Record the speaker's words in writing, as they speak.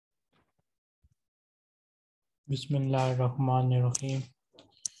Bismillahirrahmanirrahim.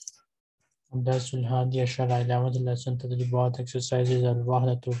 Darsul Hadi Ashar 11th lesson Tadribat exercises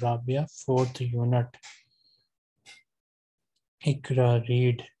Al-Wahdatul Arabiyah 4th unit. Ikra,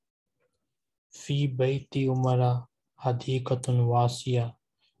 read. Fi bayti Umara Hadikatun Wasiya.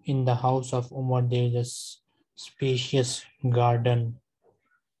 In the house of Umar there is a spacious garden.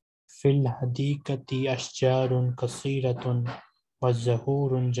 Fil Hadikati Ashjarun Kasiratun wa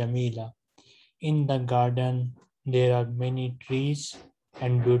Zahurun Jamila. In the garden there are many trees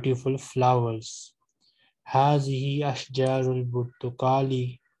and beautiful flowers. هذه أشجار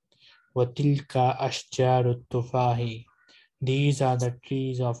البرتقال وتلك أشجار التفاح. These are the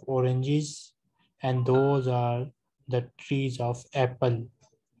trees of oranges and those are the trees of apple.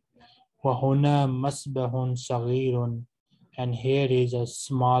 وهنا مسبح صغير, and here is a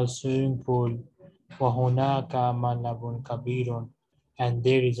small swimming pool. وهناك ملعب كبير, and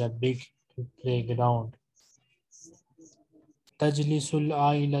there is a big playground. تجلس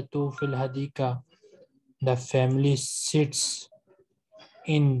العائلة في الحديقة. The family sits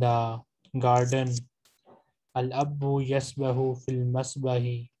in the garden. Al-Abbu yasbahu fil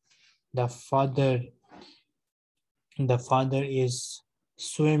masbahi. The father is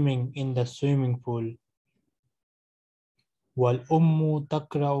swimming in the swimming pool. Wal-Ummu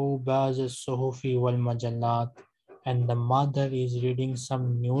takra'u ba'z as-suhufi wal-majallat. And the mother is reading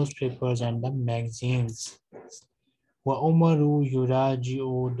some newspapers and the magazines. Wa Umaru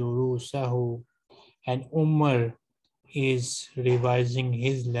yuraji'u durusahu. And Umar is revising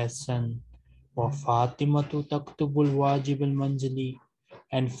his lesson. وَفَاطِمَةُ تَكْتُبُ الْوَاجِبَ الْمَنْزِلِ.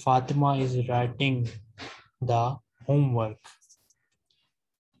 And Fatima is writing the homework.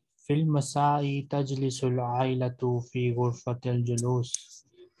 فِي الْمَسَاءِ تَجْلِسُ الْعَائِلَةُ فِي غُرْفَةِ الْجُلُوسِ.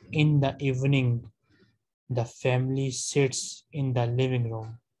 In the evening, the family sits in the living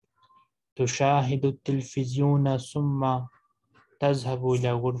room. تُشَاهِدُ التَّلْفِزْيُونَ ثُمَّ تَذْهَبُ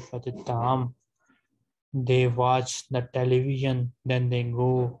إِلَى غُرْفَةِ الطَّعَامِ. They watch the television, then they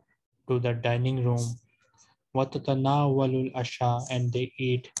go to the dining room. وَتَتَنَاوَلُ الْعَشَاءَ. And they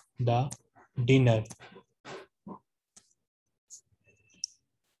eat the dinner.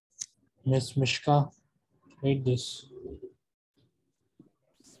 Miss Mishka, read this.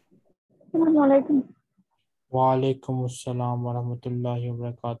 Assalamu alaikum. Wa alaikum assalam wa rahmatullahi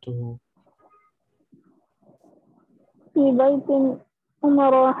wa barakatuhu. في بيت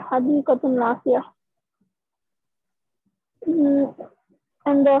عمر حديقة واسعة.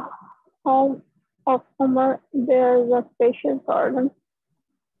 In the home of Umar there is a spacious garden.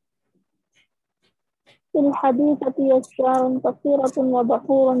 في الحديقة أشجار كثيرة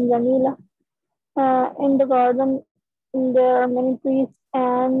وبحور جميلة. In the garden there are many trees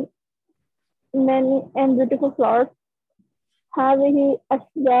and beautiful flowers. هذه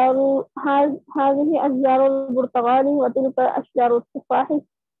أشجار البرتقال وتلك أشجار التفاح.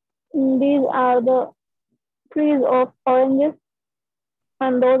 These are the trees of oranges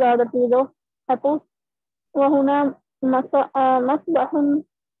and those are the trees of apples. وهنا مسبح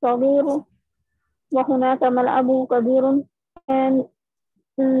صغير وهناك ملعب كبير. And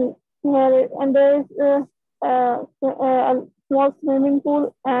there is a small swimming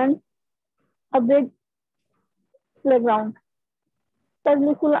pool and a big playground.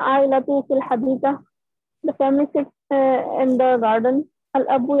 تجلس العائلة في الحديقة. The family sits in the garden.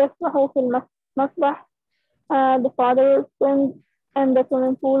 الأب يسبح في المسبح. The father swims in the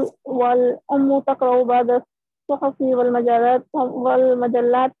swimming pool. والأم تقرأ بعض الصحف والمجلات.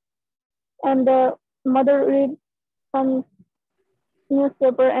 And the mother reads some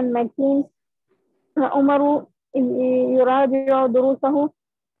newspaper and magazines. عمر يراجع دروسه.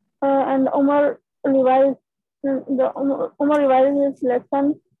 And Umar revises his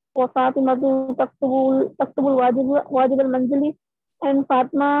lesson. وفاطمة تكتب الواجب المنزلي. And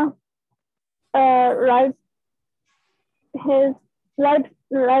Fatima writes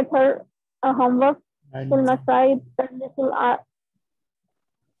her homework. في المساء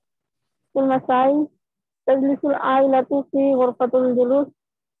تجلس العائلة في غرفة الجلوس.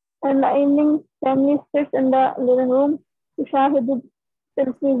 In the evening, family sits in the living room. تشاهد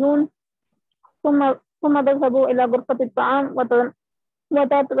التلفزيون. ثم تذهب إلى غرفة الطعام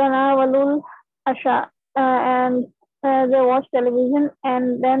وتتناول العشاء. And they watch television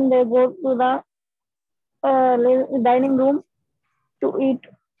and then they go to the dining room to eat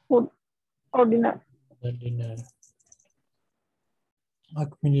food or dinner. The dinner.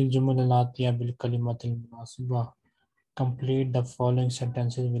 أكمل الجمل الآتية بالكلمات المناسبة. Complete the following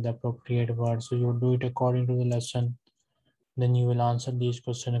sentences with appropriate words. So you do it according to the lesson. Then you will answer these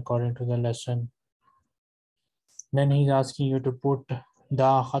questions according to the lesson. Then he's asking you to put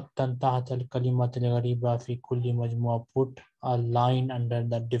Da khattan tahta al-kalimat al-ghariba fi kulli majmu'a. Put a line under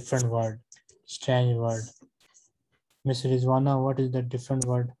the different word, strange word. Miss Rizwana, what is the different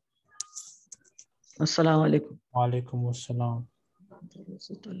word? Assalamu alaikum. Wa alaikum assalam.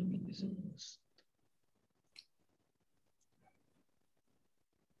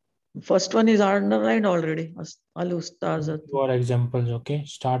 First one is underlined already. Al-Ustazatu. Your examples, okay?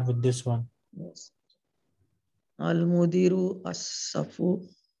 Start with this one. Yes. Al-Mudiru, As-Safu,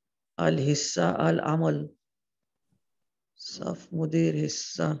 Al-Hissa, Al-Amal. Saf, Mudir,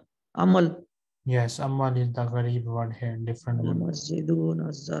 Hissa, Amal. Yes, Amal is the gharib word here, different word. Al-Masjidu,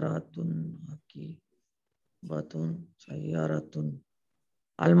 Nazaratun, Haki, Batun, Sayyaratun.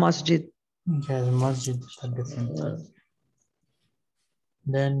 Al-Masjid. Yes, masjid is a different thing.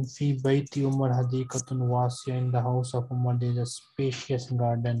 Then fi bayti Umar hadikatun wasiya. In the house of Umar there is a spacious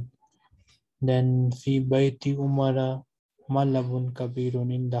garden. Then fi bayti Umar malabun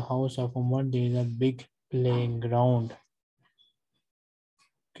kabirun. In the house of Umar there is a big playground.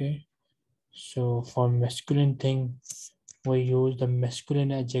 Okay, so for masculine thing we use the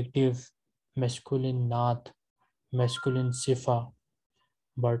masculine adjective, masculine naat, masculine sifa,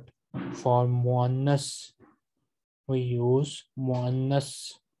 but for muannas we use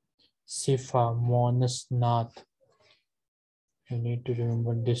muannas sifa, muannas naat. You need to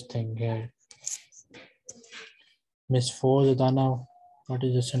remember this thing here. Miss Fozadana, what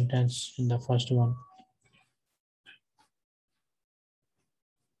is the sentence in the first one?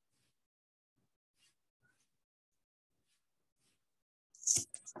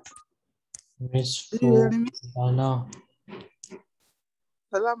 Miss Fozadana.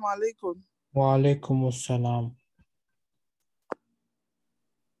 Assalamu alaikum. Wa alaikum assalam.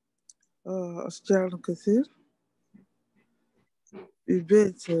 أشجار كثير في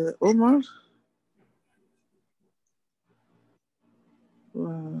بيت عمر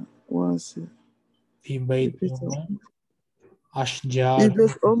واسع. في بيت في بيت عمر في أشجار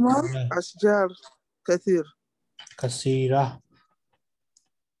بيت عمر أشجار كثير. كثيرة.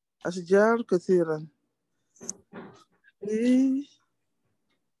 أشجار كثيرا.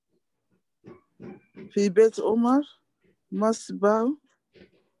 في بيت عمر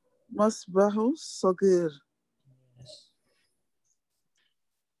مصباح صغير.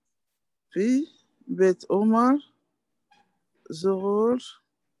 في بيت عمر زهور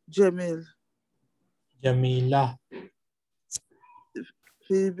جميل. جميلة.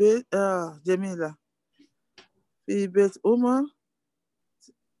 في بيت جميلة. في بيت عمر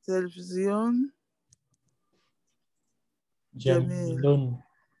تلفزيون جميل. جميل.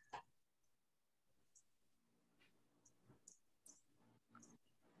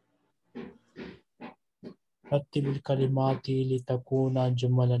 رتب الكلمات لتكون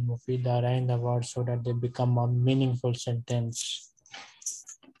جملا مفيدة. Arrange the words so that they become a meaningful sentence.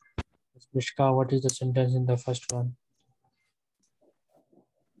 Mishka, what is the sentence in the first one?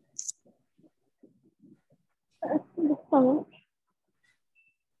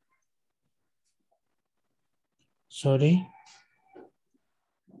 Sorry?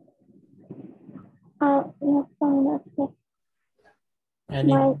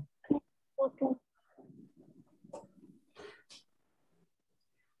 Any?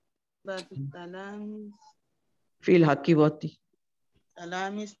 في الحكيبات.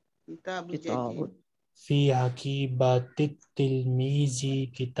 تلاميذ كتاب جديد. كتاب. في حكيبة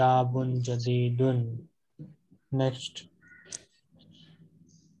التلميذ كتاب جديد. Next.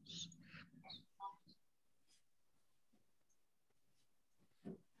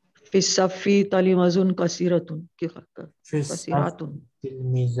 في الصف تلميذ كثيرة. في الصف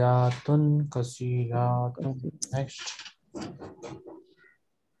تلميذات كثيرات. Next.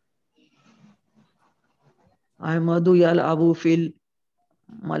 أحمد يلعب في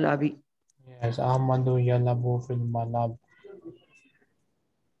الملعب. Yes, أحمد يلعب في الملعب.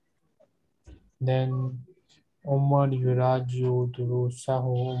 Then Umar yuraju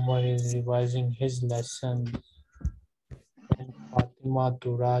durusahu. Umar is revising his lesson. And Fatima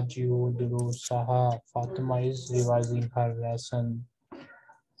turaju durusaha. Fatima is revising her lesson.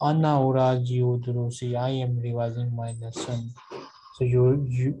 Ana uraju durusi. I am revising my lesson. So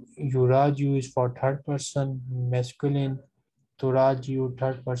yuraju is for third person masculine. Turaju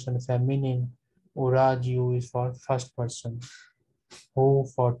third person feminine. Uraju is for first person. Who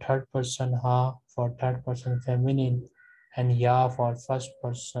for third person, ha for third person feminine, and ya for first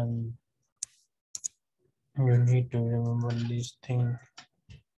person. You need to remember this thing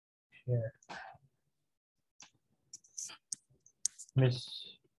here. Miss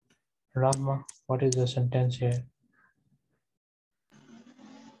Rama, what is the sentence here?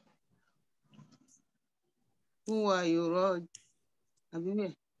 هو يراجع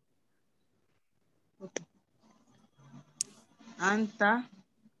arabiyah. Anta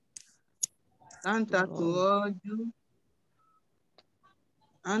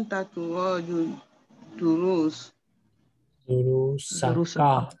turaju durus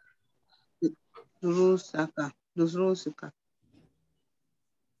Durusaka. durusaka.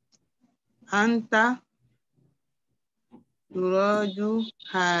 Anta turaju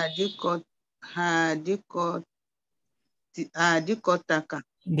hadikotaka.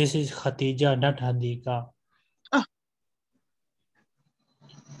 This is Khatija, not Hadika. Ah.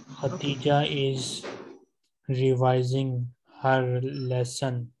 Khatija is revising her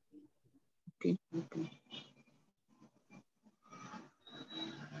lesson. Okay.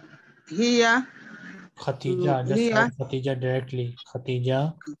 Here, Khatija, just here, write Khatija directly.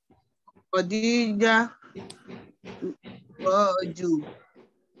 Khatija. Khadija turaju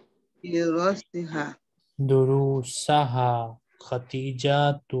dirasiha. Durusaha.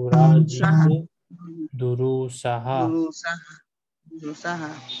 Khatija turaji'u durusaha.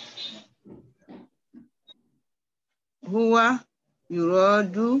 Durusaha. Huwa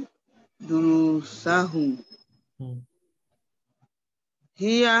yuradu durusahu.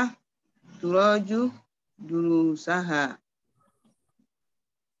 Hiya turaju durusaha.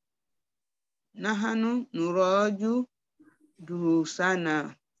 Nahanu nuraju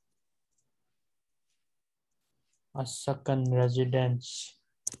durusana. A second residence.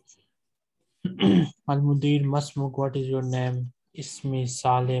 Al-Mudir Masmuk, what is your name? Ismi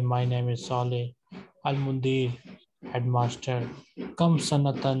Saleh, my name is Saleh. Al-Mudir, headmaster. Kam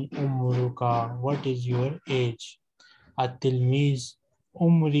sanatan umruka, what is your age? At-Tilmiz,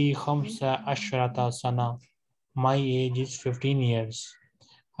 umri khamsa ashrata sana, my age is 15 years.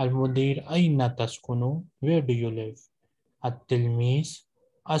 Al-Mudir, ayna taskunu, where do you live? At-Tilmiz,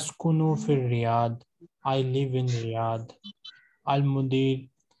 askunu fir Riyadh, I live in Riyadh. Al-Mudir,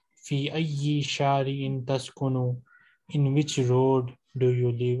 fi ayyi shari'in taskunu, in which road do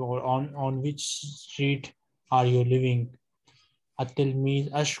you live, or on which street are you living? At-Tilmiz,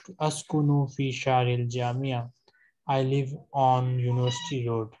 askunu fi sharil Jamia, I live on University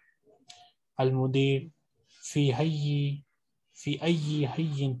Road. Al-Mudir, fi ayyi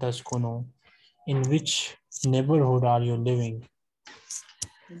hayyin taskunu, in which neighborhood are you living?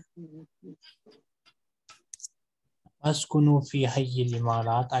 Askunu fi hayyi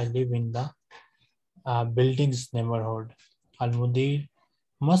al-Imarat, I live in the buildings neighborhood. Al-Mudir,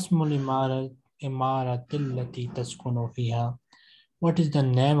 masmul imaratil lati taskunu fiha, what is the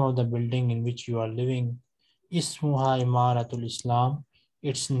name of the building in which you are living? Ismuha imaratul Islam,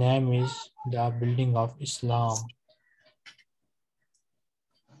 its name is the building of Islam.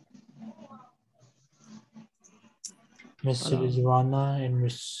 Miss Rizwana and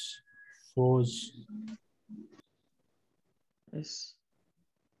Miss Foz. Yes.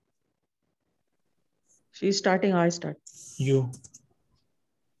 She's starting, I start. You.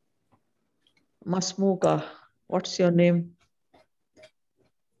 Masmuka, what's your name?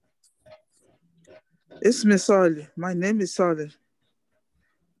 Ismi Saleh. My name is Saleh.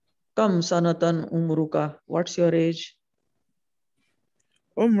 Kam sanatan umruka, what's your age?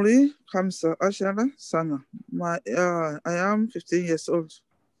 Umri Khamsa Ashara Sana. I am 15 years old.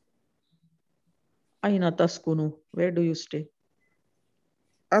 Aina taskunu, where do you stay?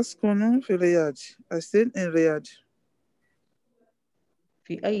 Askunu fi Riyadh. I stay in Riyadh.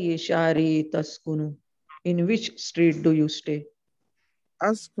 Fi ayyi shari taskunu, in which street do you stay?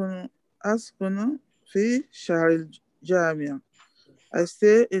 Askunu fi Sharil Jamia. I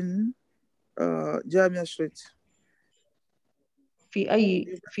stay in Jamia Street. Fi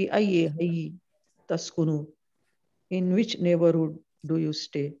ayyi hayyi taskunu, in which neighborhood do you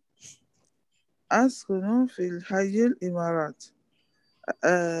stay? Askunu fi Hayil Imarat.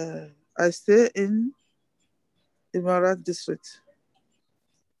 I stay in Imarat District.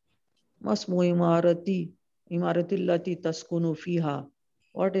 Masmu imaratillati taskunu fiha,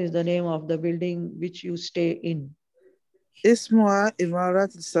 what is the name of the building which you stay in? Ismuha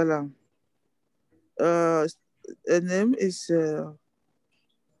Imarat Salam. The name is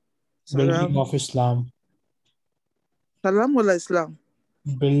Building of Islam. Salam wala Islam?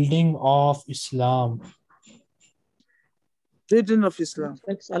 Building of Islam. Building of Islam.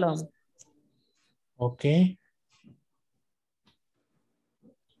 Like salam. Okay.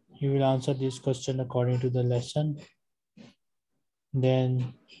 You will answer this question according to the lesson.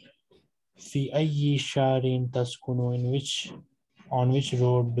 Then, fi ayyi sharin taskunu, on which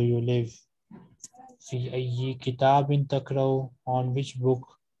road do you live? Fi ayyi kitabin takraw, on which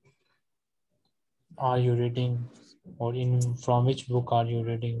book are you reading, or from which book are you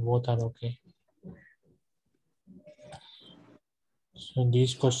reading? Both are okay. So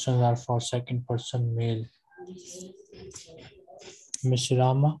these questions are for second person male. Miss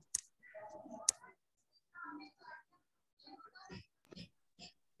Rama.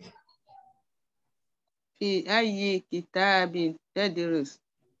 في أي كتاب تدرس؟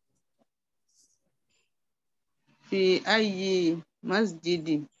 في أي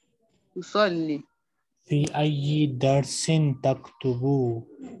مسجد تصلي؟ في أي درس تكتب؟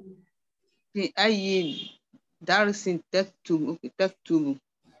 في أي درس تكتب؟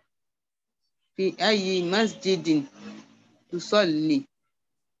 في أي مسجد تصلي؟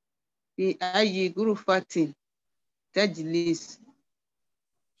 في أي غرفة تجلس؟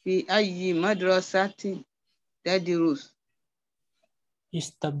 في أي مدرسة تدرس؟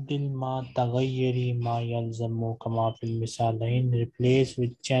 استبدل ما تغيري ما يلزم كما في المثالين. Replace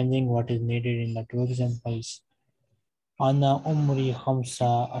with changing what is needed in the two examples. أنا عمري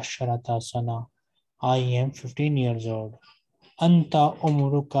 15 سنة. I am 15 years old. أنت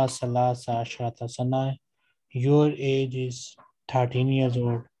عمرك 13 سنة. Your age is 13 years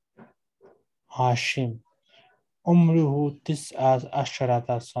old. هاشم عمره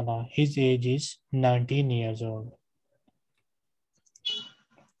 19 سنة. His age is 19 years old.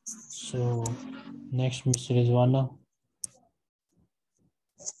 So next, Mr. Rizwana.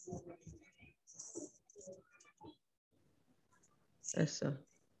 Yes, sir.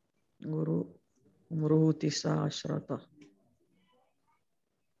 Guru umruhu 19.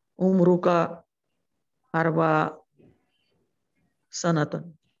 Umruka arba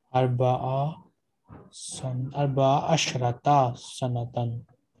sanatan. أربعة عشرة سنة.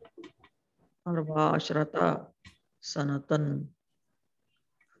 Arba ashrata sanatan.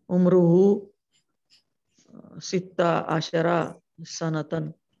 Umruhu sitta asyara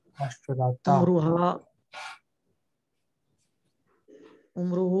sanatan. عشرة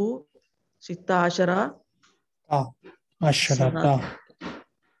Umruhu sitta asyara عشرة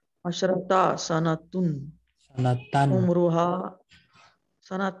asyrata sanatun. سنة. Umruha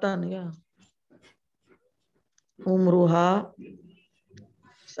sanatan, ya. Umruha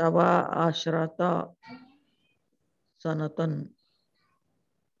saba asyrata sanatan.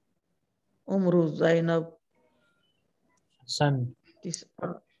 Umru Zainab حسن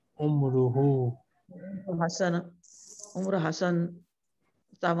tis'a. عمره Umru Hasan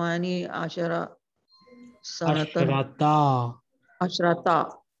tamani asyara sanatan. عشرة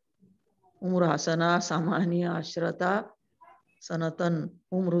Asyrata. Umru Hasana samani asyrata sanatan.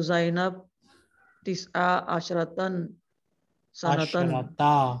 Umru Zainab tis'a asyratan sanatan.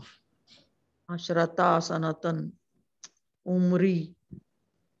 عشرة Asyrata sanatan. Umri.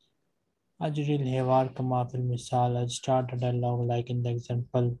 أجري الحوار كما في المثال. Start a dialogue like in the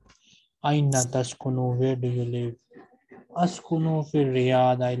example. أين تسكن? Where do you live? أسكن في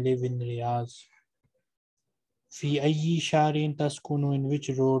الرياض. I live in Riyadh. في أي شارع تسكن? In which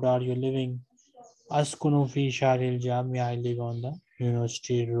road are you living? أسكن في شارع الجامعة. I live on the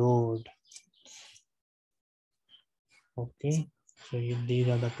University Road. Okay, so these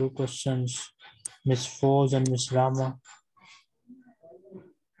are the two questions. Miss Foz and Miss Rama.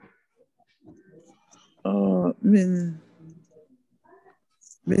 من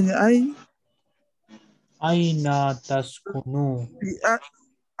أي أين تسكن?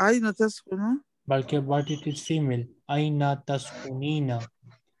 أين تسكن؟ बल्कि but it is female. أين تسكنين?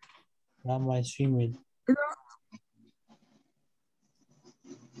 Rama is female.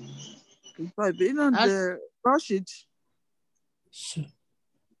 طيب هنا راشد. So,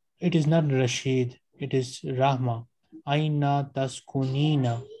 it is not Rashid. It is Rahma. أين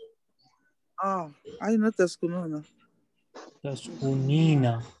تسكنين? أين تسكنون؟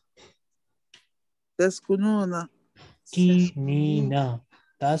 تسكنين. تسكنون. كينين.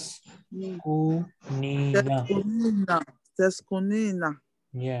 تسكنين. تسكنين. تسكنين.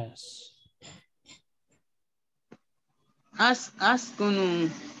 Yes. أسكن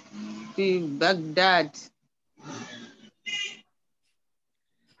في بغداد.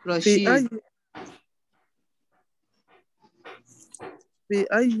 رشيد. في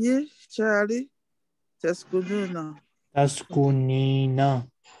أي شارع تسكنون؟ تسكنين.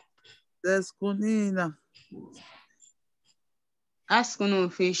 تسكنين. أسكن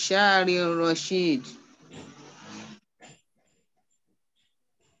في شارع رشيد.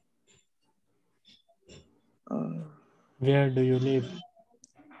 Where do you live?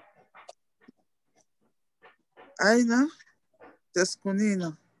 أين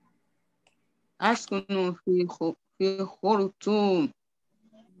تسكنين؟ أسكن في خرطوم.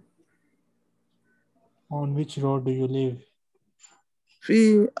 On which road do you live?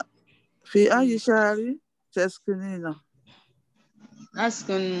 في أي شارع تسكنين؟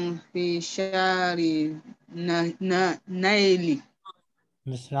 أسكن في شارع نايلي.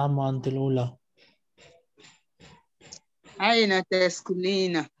 Miss Rama أنت الأولى. أين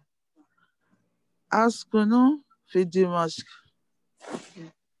تسكنين؟ أسكن في دمشق.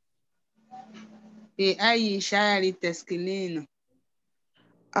 في أي شهر تسكنين؟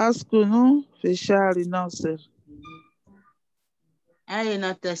 أسكن في شهر ناصر.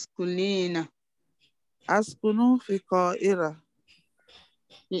 أين تسكنين؟ أسكن في القاهرة.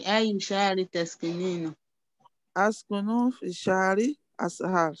 في أي شهر تسكنين؟ أسكن في شهر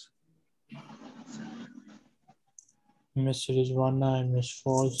أسهر. Miss Rizwana and Miss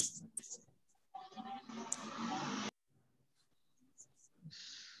Falls.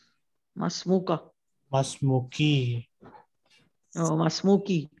 مسموكة مسموكي. أو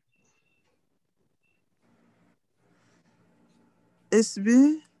مسموكي.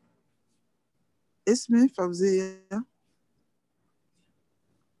 اسمي فوزية.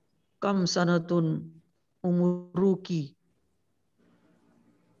 كم سنة عمرك؟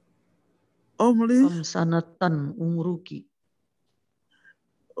 عمري كم سنة عمرك؟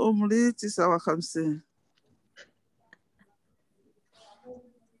 عمري 59.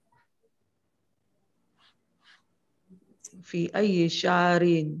 في أي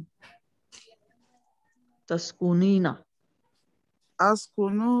شهر تسكنين؟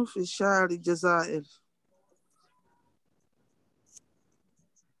 أسكن في شهر الجزائر.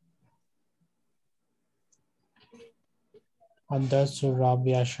 الدرس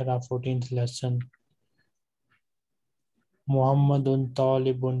الرابع عشر 14th lesson. محمد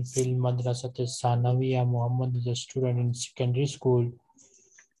طالب في المدرسة الثانوية. Muhammad is a student in secondary school.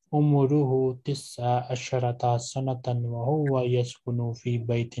 عمره 19 سنة وهو يسكن في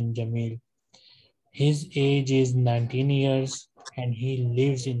بيت جميل. His age is 19 years and he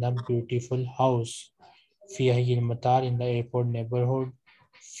lives in a beautiful house. في حي المطار in the airport neighborhood.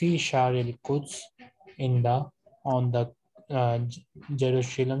 في شارع القدس on the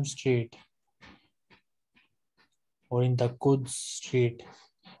Jerusalem street or in the Quds street.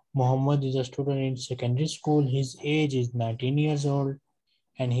 Muhammad is a student in secondary school. His age is 19 years old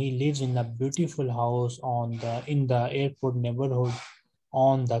and he lives in a beautiful house in the airport neighborhood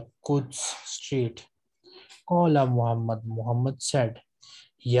on the Quds street. Qala Muhammad said,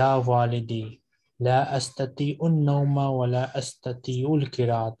 Ya walidi, la astati'u an-nawma wa la astati'u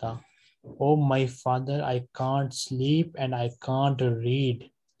al-qira'ata. Oh my father, I can't sleep and I can't read.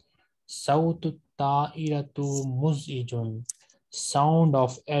 Sautu ta'iratu muzijun. Sound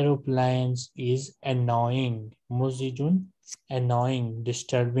of aeroplanes is annoying. Muzijun, annoying,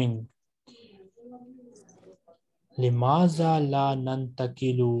 disturbing. Limaza la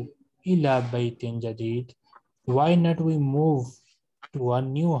nantakilu ila baytin jadid. Why not we move to a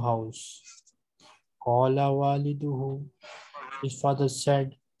new house? Qala waliduhu. His father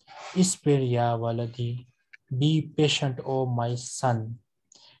said, Isbir ya waladi. Be patient, O my son.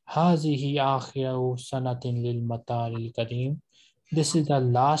 Hazihi akhiru sanatin lil mataril kareem. This is the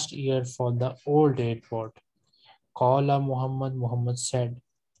last year for the old airport. Qala Muhammad said,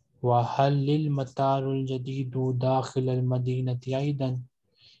 وَهَلْ لِلْمَطَارُ الْجَدِيدُ دَاخِلَ الْمَدِينَةِ أَيْضًا.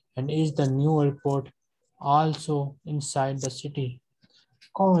 And is the new airport also inside the city?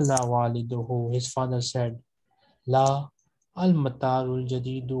 قَالَ وَالِدُهُ. His father said, لَا الْمَطَارُ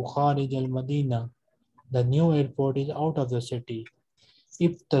الْجَدِيدُ خَارِجَ الْمَدِينَةِ. The new airport is out of the city.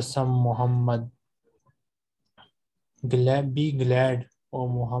 Ibtasam Muhammad. Be glad, O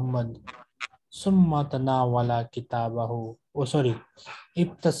Muhammad. Summa tanawala kitabahu. Oh, sorry.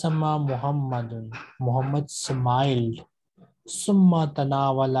 Ibtasama Muhammadun. Muhammad smiled. Summa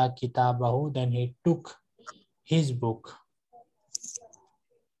tanawala kitabahu. Then he took his book.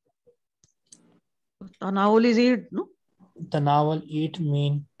 Tanawul is eat, no? Tanawal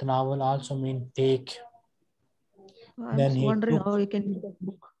Tanawal also mean take. I'm Then he wondering took. how he can eat the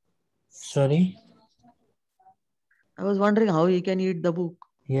book. Sorry? I was wondering how he can eat the book.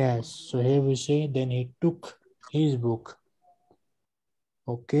 Yes. So here we say, then he took his book.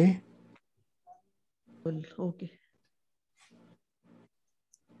 Okay. Well, okay.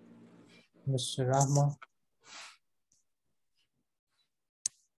 Mr. Rahma.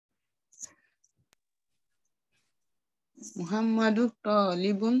 Muhammadu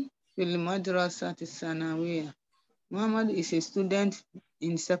talibun fil madrasati sanawiyah. Muhammad is a student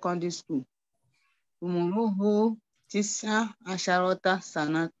in secondary school. Umuruhu tisa asharota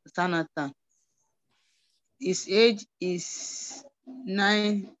sanatan. His age is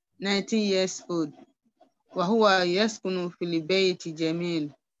 19 years old. Wahuwa yaskunu fil bayti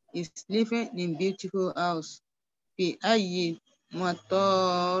jamil. Is living in beautiful house. Fi ayyi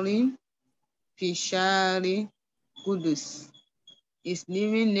matorin fi shari Kudus. Is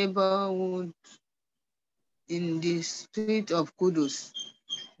living neighborhood in the street of Kudus.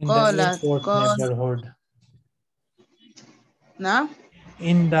 In the airport neighborhood. Now?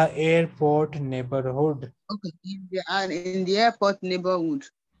 In the airport neighborhood. Okay, in the airport neighborhood.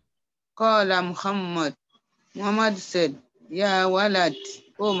 Qala Muhammad. Muhammad said, Ya walad,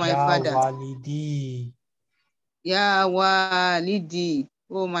 oh my Ya father. walidi. Ya walidi,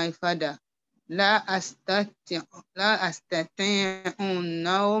 oh my father. La astati'u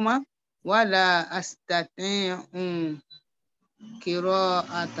nauma wa la astati'u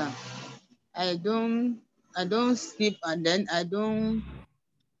qira'ata. I don't sleep and then I don't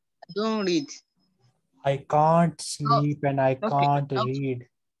read. I can't sleep and I Okay. can't read.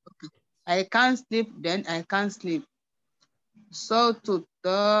 I can't sleep, then I can't sleep. So to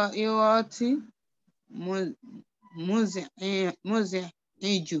the irati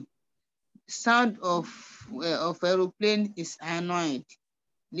muziju. Sound of aeroplane is annoyed.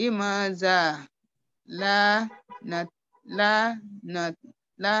 Limaza la na la na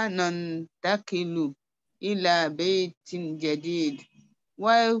la nantakilu ila baitin jadid.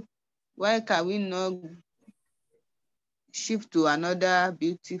 Why can we not shift to another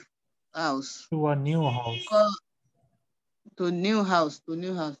beautiful house? To a new house. To new house,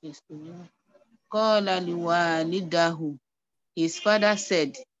 yes, to new. Qala liwalidahu. His father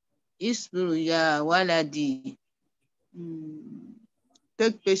said, Isbiru ya waladi.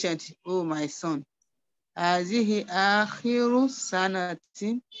 Take patience, oh my son. Hazihi akhiru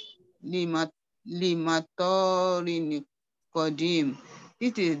sanatin limatorin qadim.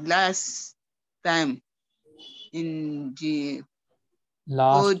 It is last time in the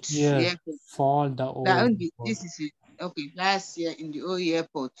Last old year airport. for the old This is it. Okay, last year in the old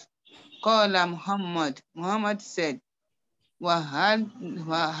airport. Qala Muhammad said,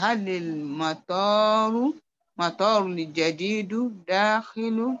 وهل المطار الجديد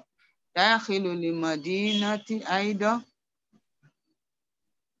داخل المدينة أيضا.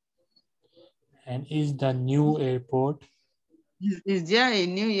 And is the new airport? Is there a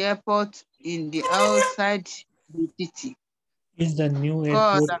new airport in the outside the city? Is the new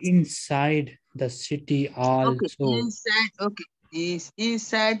airport inside the city also? Okay, is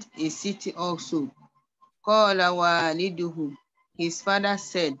inside a city also. Qala waliduhu. His father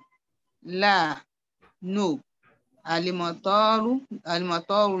said, La, no. Al-mataru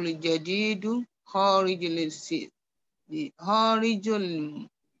al-jadidu kharijul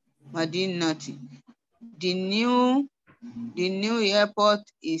madinati. The new airport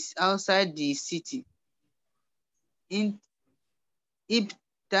is outside the city. In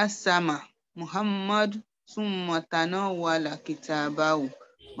Ibtasama Muhammad summa tanawwala kitabahu.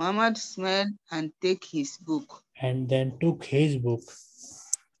 Muhammad smiled and take his book. And then took his book.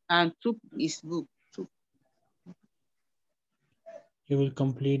 You will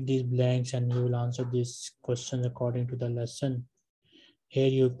complete these blanks and you will answer these questions according to the lesson. Here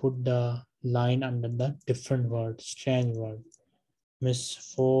you put the line under the different word, strange word.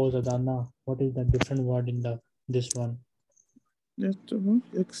 Miss Fozadana, what is the different word in this one?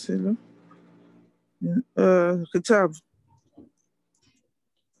 Excellent. Kitab.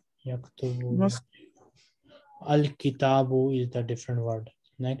 Yaktubu. Al-Kitabu is the different word.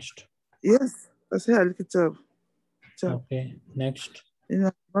 Next. Yes, I say Al-Kitab. Okay, next.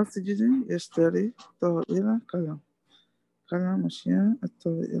 إن المسجد يشتري طائرة كلام أشياء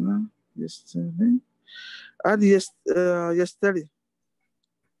الطائرة يشتري يشتري.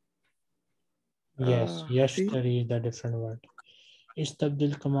 Yes, yashtari is the different word.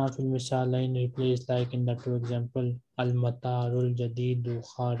 Istabdil kama fil misalain, replace like in the two example. Al-Matarul Jadidu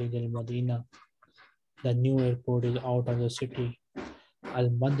Kharij al-Madina. The new airport is out of the city.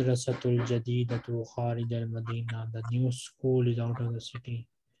 Al-Madrasatul Jadidatu Kharij al-Madina. The new school is out of the city.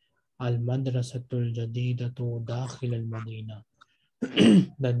 Al-Madrasatul Jadidatu Dakhil al-Madina.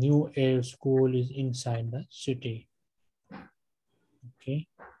 The new air school is inside the city. Okay.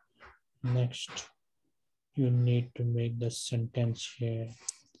 Next, you need to make the sentence here.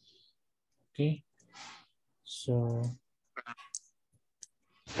 Okay. So,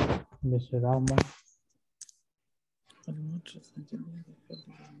 Mr. Rahman.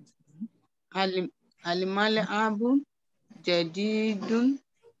 Al-Mal'abu Jadidun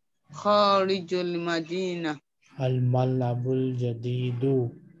Kharijul Madina. Al-Mal'abul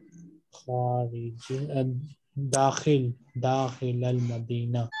Jadidu Kharij Dakhil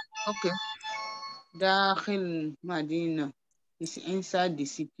al-Madina. Okay. Dakhil Madina is inside the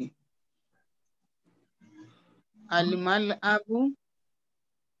city. Al-Mal'abu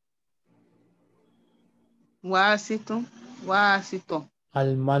Wasito.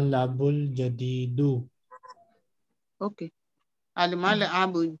 Al-Mal'abul Jadidu. Okay.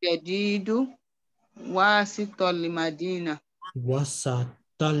 Al-Mal'abu Jadidu Wasito al-Madina. Wasat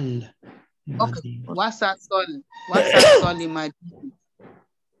Okay. Wasatol Madina.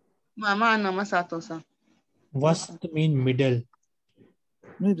 Mama na masatosa. Wast mean middle.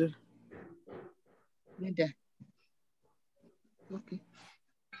 Middle. Middle. Okay.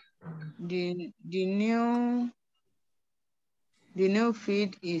 The new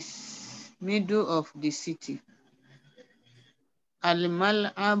field is middle of the city.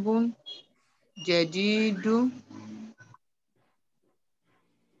 Al-Mal'abun Jadidu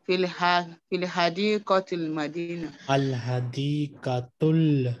fil Hadiqatil Madina.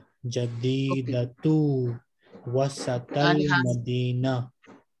 Al-Hadiqatul Jadidatu Wasatal Madina.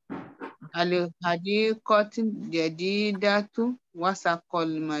 Al-Hadiqatil Jadidatu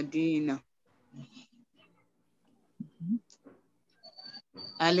Wasaqal Madina.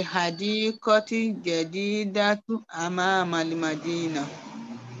 Al-Hadiqatil Jadidatu Amama al-Madina.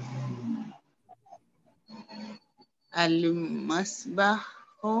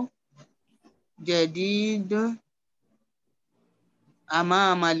 Al-Masbahu Jadidu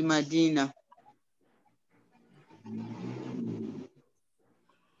Amama al-Madina.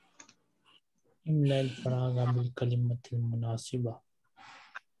 إملا الفراغ بالكلمة المناسبة.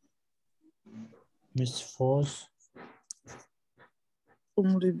 Miss Force.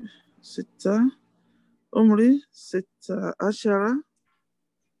 عمري 16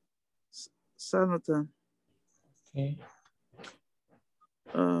 سنة. Okay.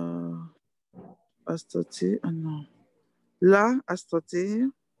 أستطيع النوم. لا أستطيع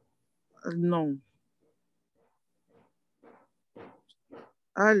النوم.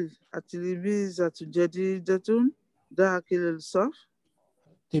 هل التلفزة جديدة داخل الصف؟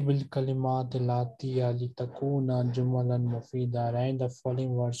 اكتب الكلمات الآتية لتكون جملا مفيدة. Write the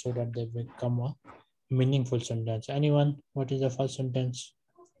following words so that they become a meaningful sentence. Anyone? What is the first sentence?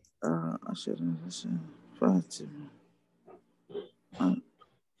 فاطمة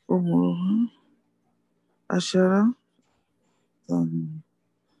عمرها 15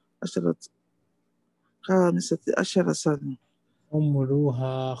 سنة.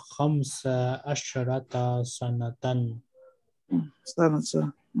 عمرها 15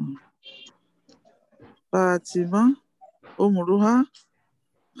 سنة. فاطمة عمرها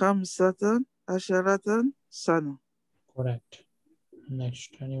 15 سنة. Correct.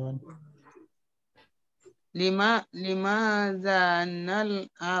 Next, anyone? لماذا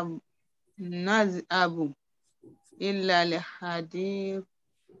نذهب إلا حديقة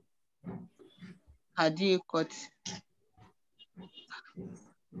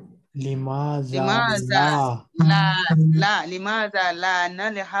لماذا لماذا لا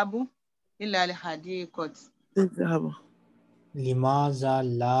نذهب إلا لحديقة تذهب. لماذا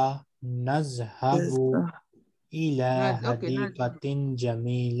لا نذهب إلى حديقة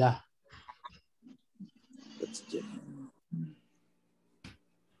جميلة؟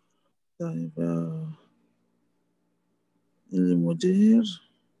 طيب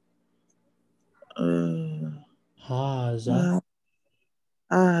المدير هذا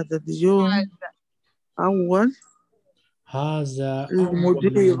اليوم أول هذا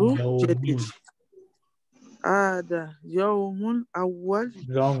المدير يوم. جديد. هذا يوم أول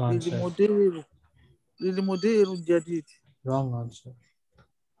Wrong answer. للمدير الجديد. Wrong answer.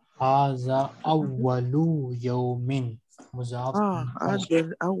 هذا أول يوم. مضاف. هذا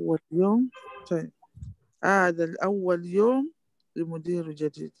الأول يوم. طيب هذا الأول يوم للمدير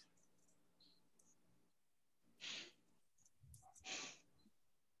الجديد.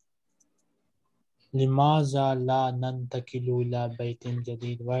 لماذا لا ننتقل إلى بيت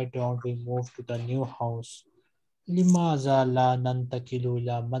جديد? Why don't we move to the new house? لماذا لا ننتقل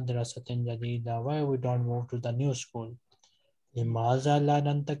إلى مدرسة جديدة? Why we don't move to the new school? لماذا لا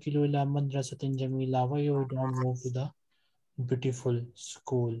ننتقل إلى مدرسة جميلة? Why we don't move to the beautiful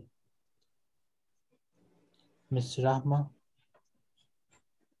school? Miss Rahma.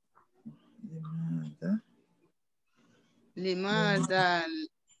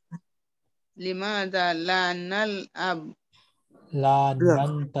 لماذا لا نلعب لا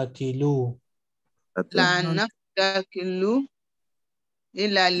ننتقل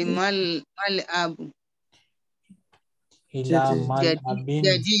إلى الملعب إلى ملعب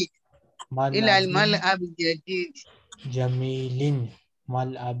جديد إلى الملعب الجديد جميل.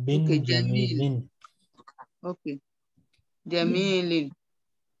 ملعب جميل. أوكي جميل.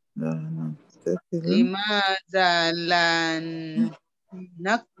 لماذا لا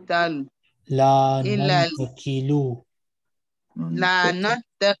نقتل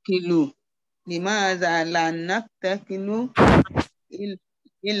لماذا لا نتكل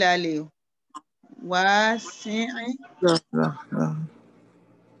إلى واسع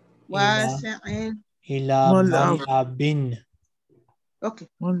إلى ملعب Okay.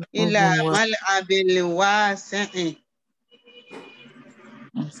 إلى ملعب واسع.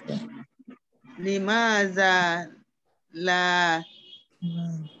 لماذا لا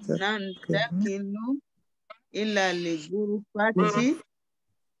ننتقل إلى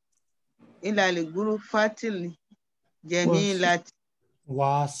الغرفة الجميلة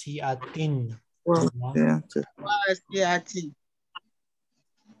واسعة. واسعة.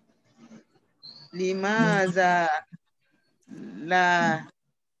 لماذا لا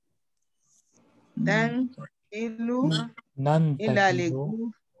ننتقل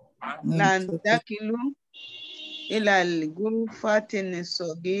إلى الغرفة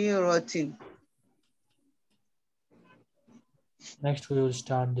الصغيرة. Next, we will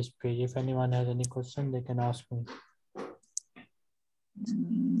start this page. If anyone has any question, they can ask me.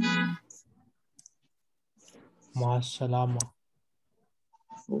 Ma'as-salama.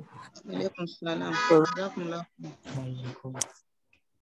 Alaikum salam.